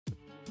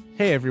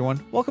Hey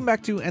everyone, welcome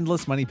back to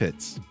Endless Money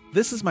Pits.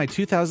 This is my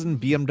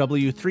 2000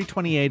 BMW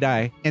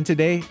 328i, and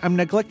today I'm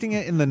neglecting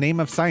it in the name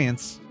of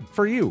science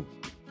for you.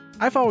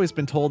 I've always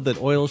been told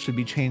that oil should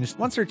be changed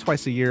once or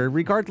twice a year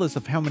regardless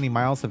of how many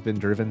miles have been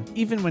driven,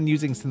 even when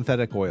using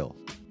synthetic oil.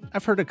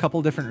 I've heard a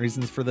couple different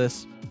reasons for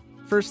this.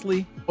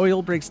 Firstly,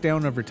 oil breaks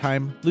down over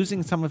time,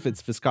 losing some of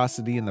its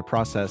viscosity in the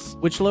process,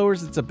 which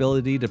lowers its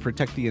ability to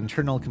protect the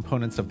internal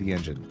components of the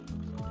engine.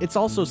 It's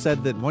also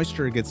said that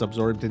moisture gets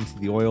absorbed into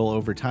the oil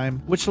over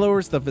time, which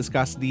lowers the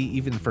viscosity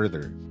even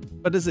further.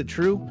 But is it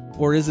true?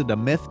 Or is it a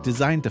myth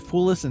designed to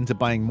fool us into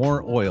buying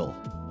more oil?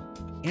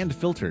 And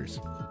filters.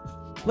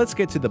 Let's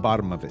get to the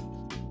bottom of it.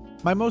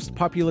 My most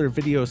popular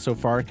video so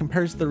far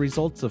compares the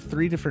results of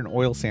 3 different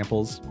oil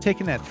samples,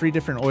 taken at 3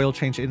 different oil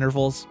change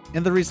intervals,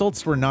 and the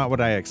results were not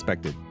what I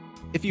expected.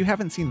 If you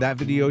haven't seen that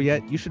video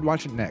yet, you should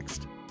watch it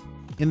next.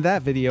 In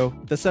that video,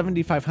 the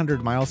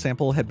 7,500 mile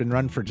sample had been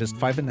run for just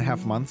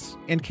 5.5 months,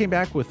 and came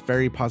back with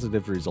very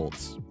positive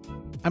results.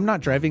 I'm not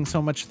driving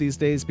so much these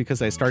days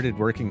because I started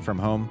working from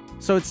home,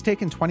 so it's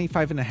taken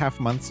 25.5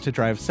 months to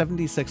drive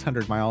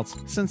 7,600 miles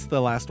since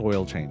the last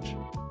oil change.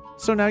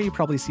 So now you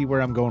probably see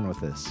where I'm going with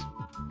this.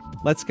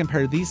 Let's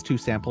compare these 2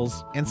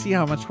 samples and see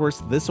how much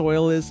worse this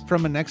oil is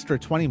from an extra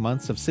 20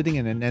 months of sitting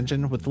in an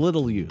engine with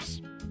little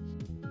use.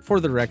 For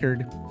the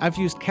record, I've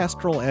used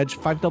Castrol Edge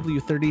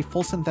 5W30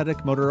 full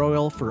synthetic motor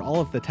oil for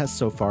all of the tests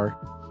so far,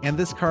 and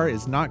this car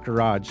is not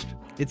garaged.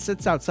 It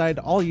sits outside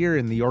all year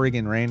in the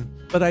Oregon rain,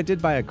 but I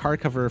did buy a car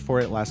cover for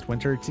it last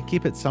winter to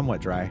keep it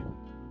somewhat dry.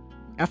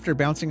 After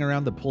bouncing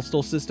around the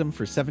postal system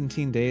for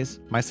 17 days,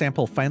 my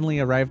sample finally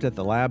arrived at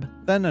the lab,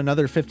 then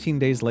another 15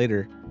 days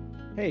later.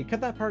 Hey, cut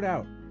that part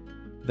out.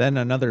 Then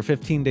another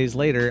 15 days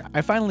later,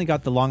 I finally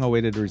got the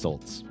long-awaited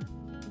results.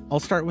 I'll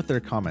start with their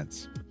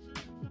comments.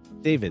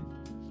 David.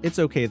 It's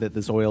okay that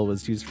this oil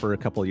was used for a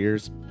couple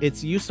years.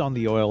 It's use on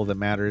the oil that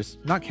matters,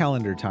 not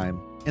calendar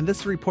time, and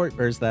this report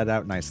bears that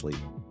out nicely.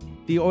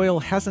 The oil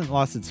hasn't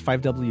lost its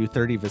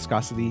 5W30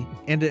 viscosity,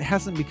 and it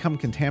hasn't become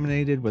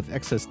contaminated with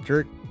excess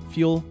dirt,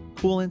 fuel,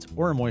 coolant,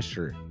 or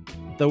moisture.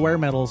 The wear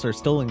metals are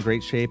still in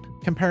great shape,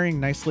 comparing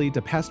nicely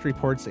to past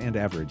reports and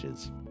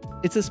averages.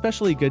 It's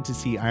especially good to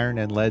see iron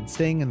and lead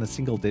staying in the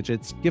single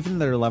digits given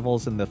their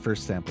levels in the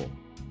first sample.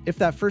 If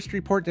that first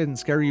report didn't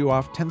scare you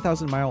off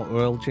 10,000 mile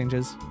oil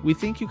changes, we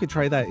think you could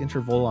try that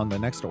interval on the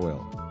next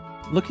oil.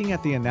 Looking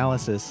at the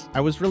analysis, I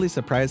was really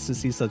surprised to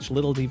see such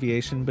little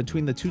deviation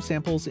between the 2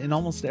 samples in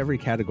almost every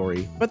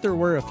category, but there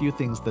were a few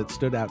things that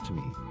stood out to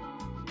me.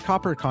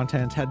 Copper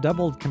content had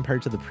doubled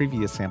compared to the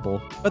previous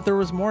sample, but there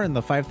was more in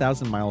the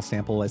 5,000 mile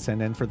sample I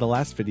sent in for the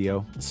last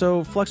video,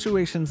 so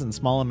fluctuations in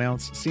small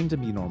amounts seemed to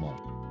be normal.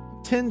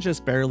 Tin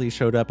just barely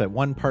showed up at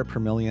 1 part per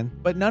million,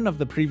 but none of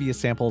the previous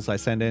samples I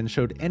sent in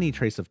showed any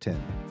trace of tin.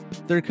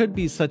 There could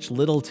be such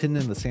little tin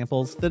in the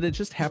samples that it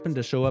just happened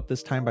to show up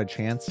this time by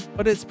chance,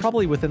 but it's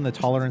probably within the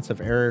tolerance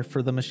of error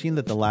for the machine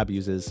that the lab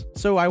uses,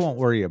 so I won't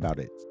worry about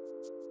it.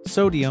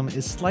 Sodium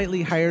is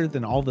slightly higher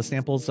than all the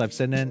samples I've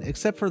sent in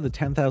except for the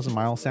 10,000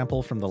 mile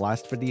sample from the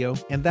last video,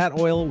 and that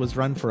oil was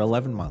run for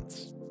 11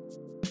 months.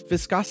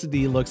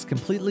 Viscosity looks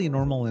completely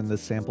normal in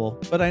this sample,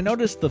 but I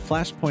noticed the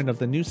flash point of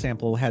the new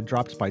sample had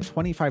dropped by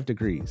 25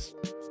 degrees.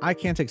 I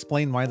can't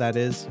explain why that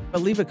is,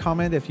 but leave a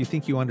comment if you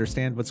think you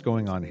understand what's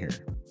going on here.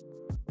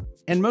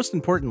 And most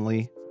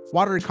importantly,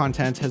 water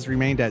content has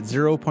remained at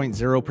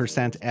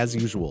 0.0% as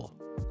usual.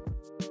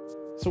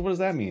 So what does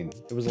that mean?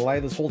 It was a lie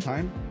this whole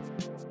time?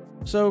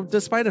 So,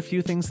 despite a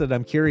few things that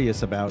I'm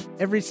curious about,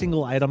 every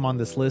single item on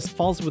this list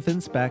falls within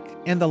spec,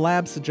 and the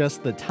lab suggests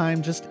that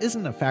time just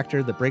isn't a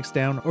factor that breaks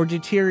down or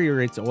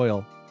deteriorates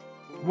oil.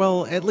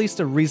 Well, at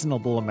least a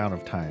reasonable amount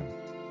of time.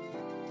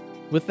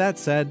 With that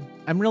said,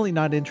 I'm really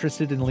not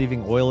interested in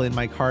leaving oil in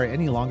my car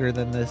any longer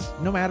than this,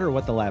 no matter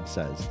what the lab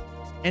says.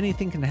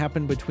 Anything can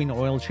happen between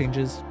oil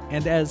changes,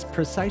 and as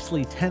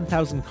precisely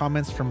 10,000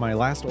 comments from my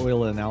last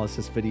oil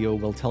analysis video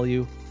will tell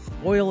you,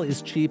 oil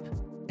is cheap,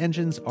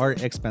 engines are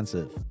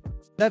expensive.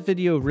 That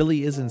video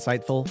really is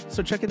insightful,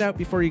 so check it out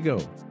before you go.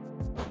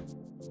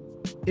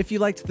 If you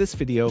liked this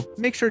video,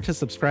 make sure to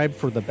subscribe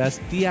for the best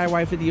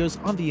DIY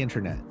videos on the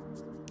internet.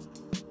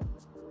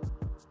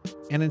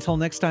 And until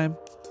next time,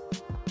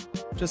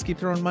 just keep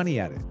throwing money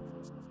at it.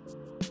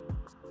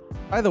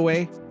 By the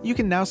way, you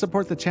can now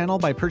support the channel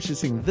by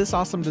purchasing this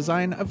awesome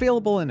design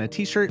available in a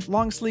t-shirt,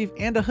 long sleeve,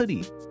 and a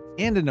hoodie,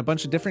 and in a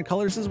bunch of different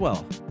colors as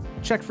well.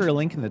 Check for a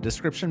link in the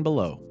description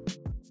below.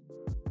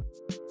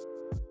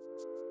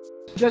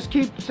 Just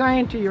keep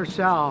saying to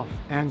yourself,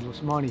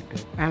 endless money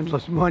pit,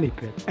 endless money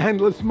pit,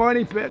 endless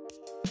money pit.